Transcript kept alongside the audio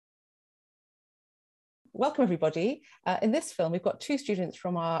Welcome everybody. In this film, we've got two students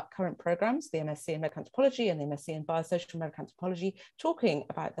from our current programs, the MSc in Medical Anthropology and the MSc in Biosocial Medical Anthropology, talking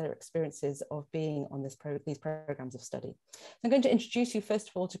about their experiences of being on these programs of study. So I'm going to introduce you first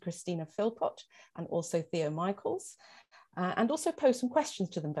of all to Christina Philpott and also Theo Michaels, and also pose some questions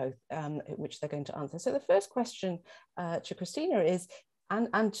to them both, which they're going to answer. So the first question to Christina is,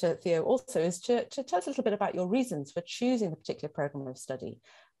 and to Theo also, is to tell us a little bit about your reasons for choosing the particular program of study,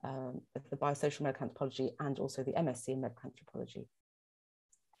 the Biosocial Medical Anthropology and also the MSc in Medical Anthropology.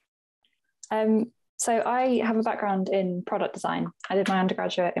 So I have a background in product design. I did my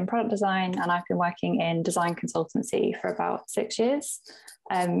undergraduate in product design, and I've been working in design consultancy for about 6 years,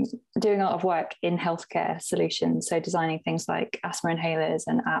 doing a lot of work in healthcare solutions. So designing things like asthma inhalers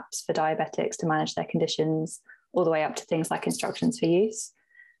and apps for diabetics to manage their conditions, all the way up to things like instructions for use.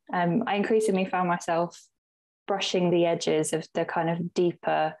 I increasingly found myself brushing the edges of the kind of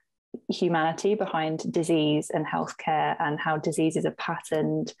deeper humanity behind disease and healthcare, and how diseases are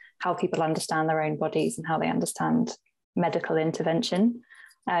patterned, how people understand their own bodies and how they understand medical intervention.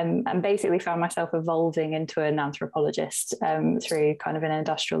 And basically found myself evolving into an anthropologist through kind of an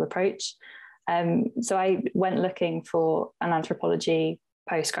industrial approach. So I went looking for an anthropology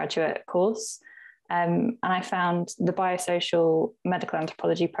postgraduate course. And I found the Biosocial Medical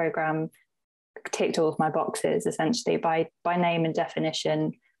Anthropology program ticked all of my boxes. Essentially, by name and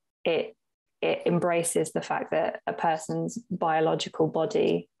definition, it embraces the fact that a person's biological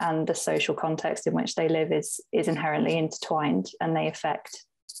body and the social context in which they live is inherently intertwined, and they affect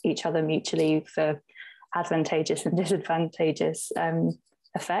each other mutually for advantageous and disadvantageous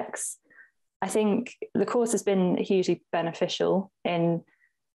effects. I think the course has been hugely beneficial in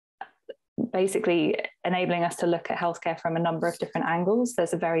basically enabling us to look at healthcare from a number of different angles.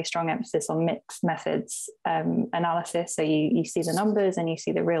 There's a very strong emphasis on mixed methods analysis. So you see the numbers and you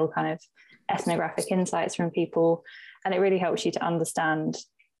see the real kind of ethnographic insights from people. And it really helps you to understand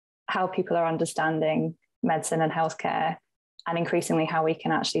how people are understanding medicine and healthcare, and increasingly how we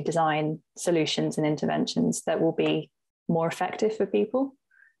can actually design solutions and interventions that will be more effective for people.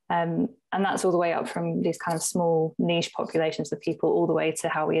 And that's all the way up from these kind of small niche populations of people, all the way to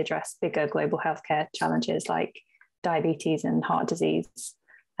how we address bigger global healthcare challenges like diabetes and heart disease,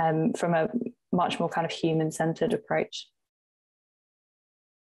 from a much more kind of human-centered approach.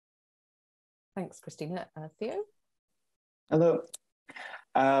 Thanks, Christina. Theo? Hello.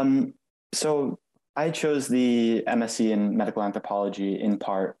 So I chose the MSc in Medical Anthropology in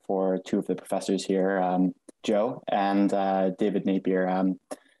part for two of the professors here, Joe and David Napier.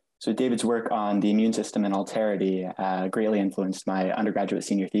 So David's work on the immune system and alterity greatly influenced my undergraduate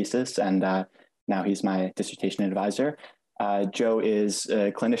senior thesis, and now he's my dissertation advisor. Joe is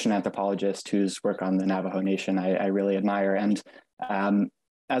a clinician anthropologist whose work on the Navajo Nation I really admire, and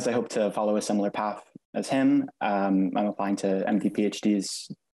as I hope to follow a similar path as him, I'm applying to MD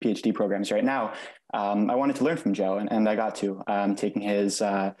PhD programs right now. I wanted to learn from Joe, and I got to, taking his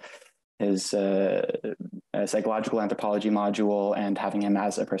psychological anthropology module and having him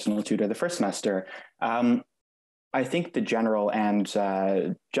as a personal tutor the first semester. I think the general and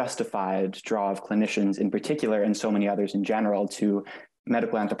justified draw of clinicians in particular, and so many others in general, to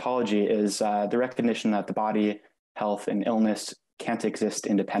medical anthropology is the recognition that the body, health, and illness can't exist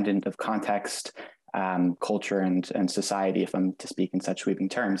independent of context, culture, and society, if I'm to speak in such sweeping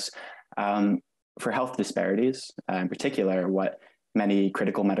terms. For health disparities, in particular, what many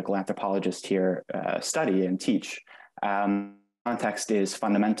critical medical anthropologists here study and teach, context is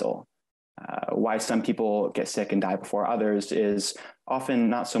fundamental. Why some people get sick and die before others is often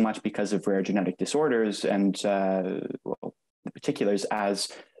not so much because of rare genetic disorders and the particulars as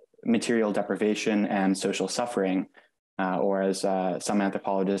material deprivation and social suffering, or as some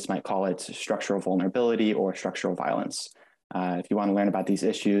anthropologists might call it, structural vulnerability or structural violence. If you want to learn about these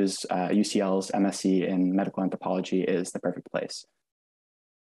issues, UCL's MSc in Medical Anthropology is the perfect place.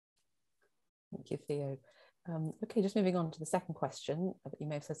 Thank you, Theo. Okay, just moving on to the second question that you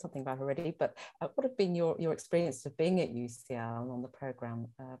may have said something about already, but what have been your experiences of being at UCL on the programme?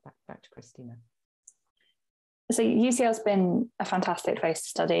 Back to Christina. So UCL's been a fantastic place to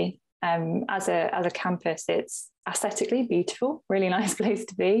study. As a campus, it's aesthetically beautiful, really nice place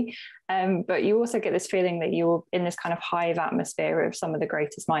to be. But you also get this feeling that you're in this kind of hive atmosphere of some of the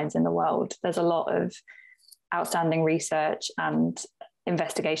greatest minds in the world. There's a lot of outstanding research and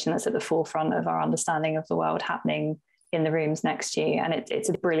investigation that's at the forefront of our understanding of the world happening in the rooms next to you. And it's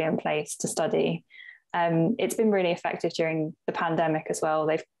a brilliant place to study. It's been really effective during the pandemic as well.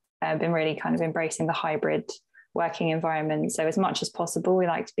 They've been really kind of embracing the hybrid working environment. So as much as possible, we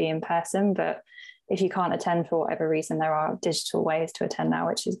like to be in person, but if you can't attend for whatever reason, there are digital ways to attend now,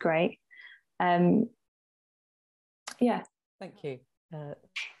 which is great. Yeah. Thank you.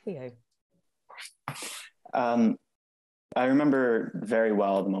 Theo? I remember very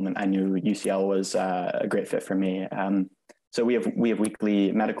well the moment I knew UCL was a great fit for me. So we have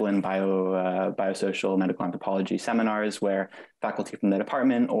weekly medical and biosocial medical anthropology seminars where faculty from the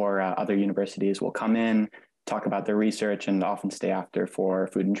department or other universities will come in, talk about their research, and often stay after for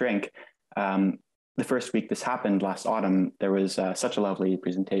food and drink. The first week this happened last autumn, there was such a lovely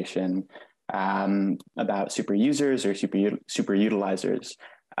presentation about super users or super utilizers.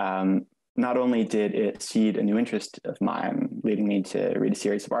 Not only did it seed a new interest of mine, leading me to read a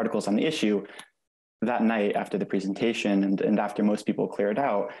series of articles on the issue, that night after the presentation and after most people cleared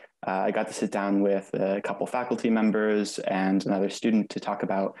out, I got to sit down with a couple faculty members and another student to talk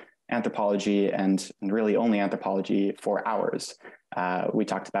about anthropology and really only anthropology for hours. We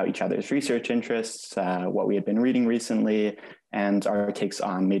talked about each other's research interests, what we had been reading recently, and our takes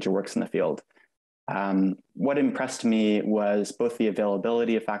on major works in the field. What impressed me was both the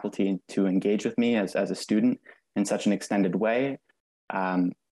availability of faculty to engage with me as a student in such an extended way,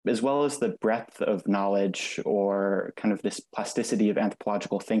 as well as the breadth of knowledge or kind of this plasticity of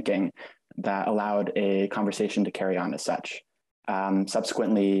anthropological thinking that allowed a conversation to carry on as such.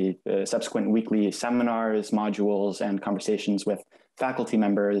 Subsequent weekly seminars, modules, and conversations with faculty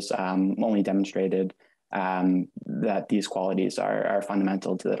members only demonstrated that these qualities are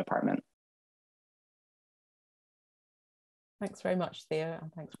fundamental to the department. Thanks very much, Theo,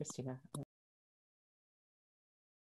 and thanks, Christina.